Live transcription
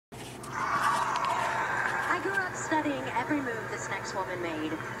studying every move this next woman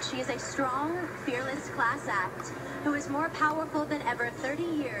made. She is a strong, fearless class act who is more powerful than ever 30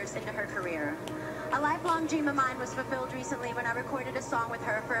 years into her career. A lifelong dream of mine was fulfilled recently when I recorded a song with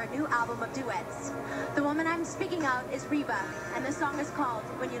her for a new album of duets. The woman I'm speaking of is Reba, and the song is called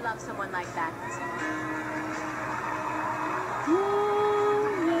When You Love Someone Like That.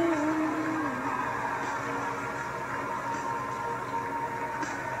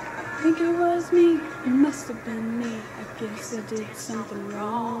 I think it was me, it must have been me. I guess I did something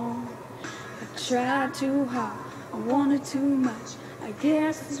wrong. I tried too hard, I wanted too much. I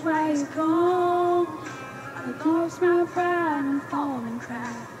guess that's why you're gone. I lost my pride and fallen and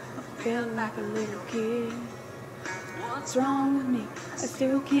cried. I felt like a little kid. What's wrong with me? I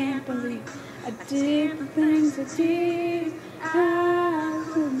still can't believe I did the things I did. I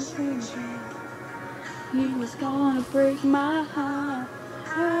couldn't change him. He was gonna break my heart.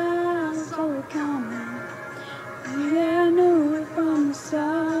 I saw it coming. Yeah, I knew it from the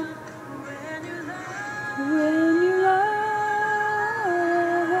start.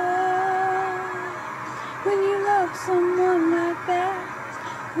 When you love someone like that,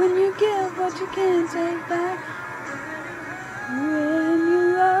 when you give what you can't take back, when you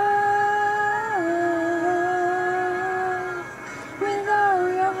love with all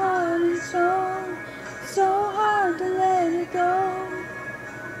your heart and soul, so hard to let it go.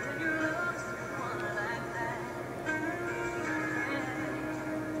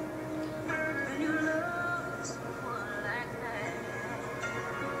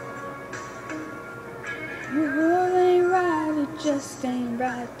 Your world ain't right, it just ain't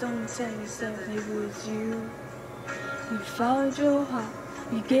right. Don't tell yourself it was you. You followed your heart,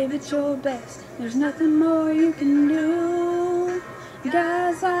 you gave it your best. There's nothing more you can do.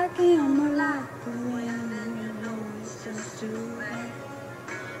 Guys like him are like the wind, and you know it's just too bad.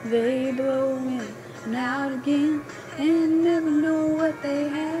 They blow in and out again, and never know what they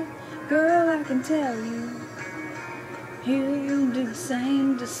have. Girl, I can tell you, you do the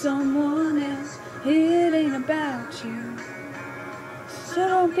same to someone else. It ain't about you. So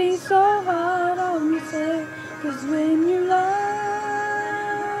don't be so hard on yourself, 'cause when you love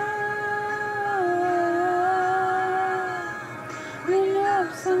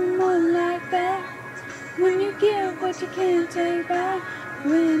someone like that, when you give what you can't take back,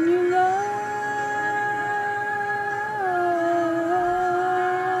 when you love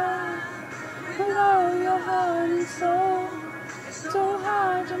with all your heart and soul, so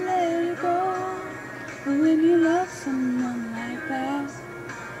hard to let it go. When you love someone like that,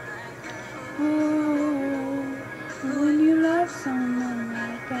 oh, when you love someone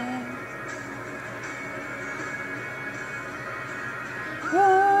like that,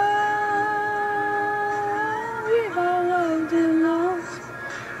 oh, we've all loved and lost.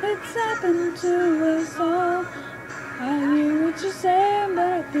 It's happened to us all. I hear what you're saying, but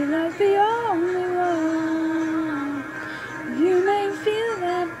I feel like the only one. You may feel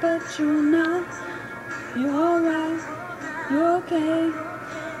that, but you're not. You're alright, you're okay,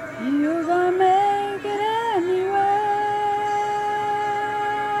 you're gonna make it anyway.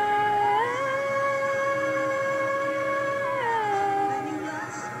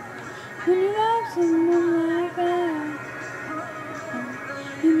 When you love someone like that,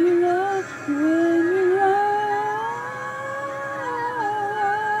 when you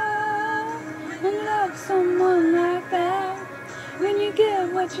love someone like that, when you give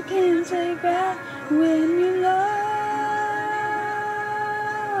what you can't take back, when you love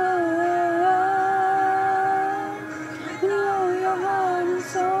with all your heart and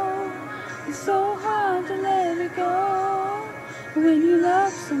soul, it's so hard to let it go. When you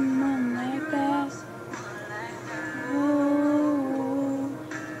love someone like that, oh,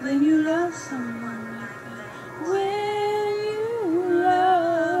 when you love someone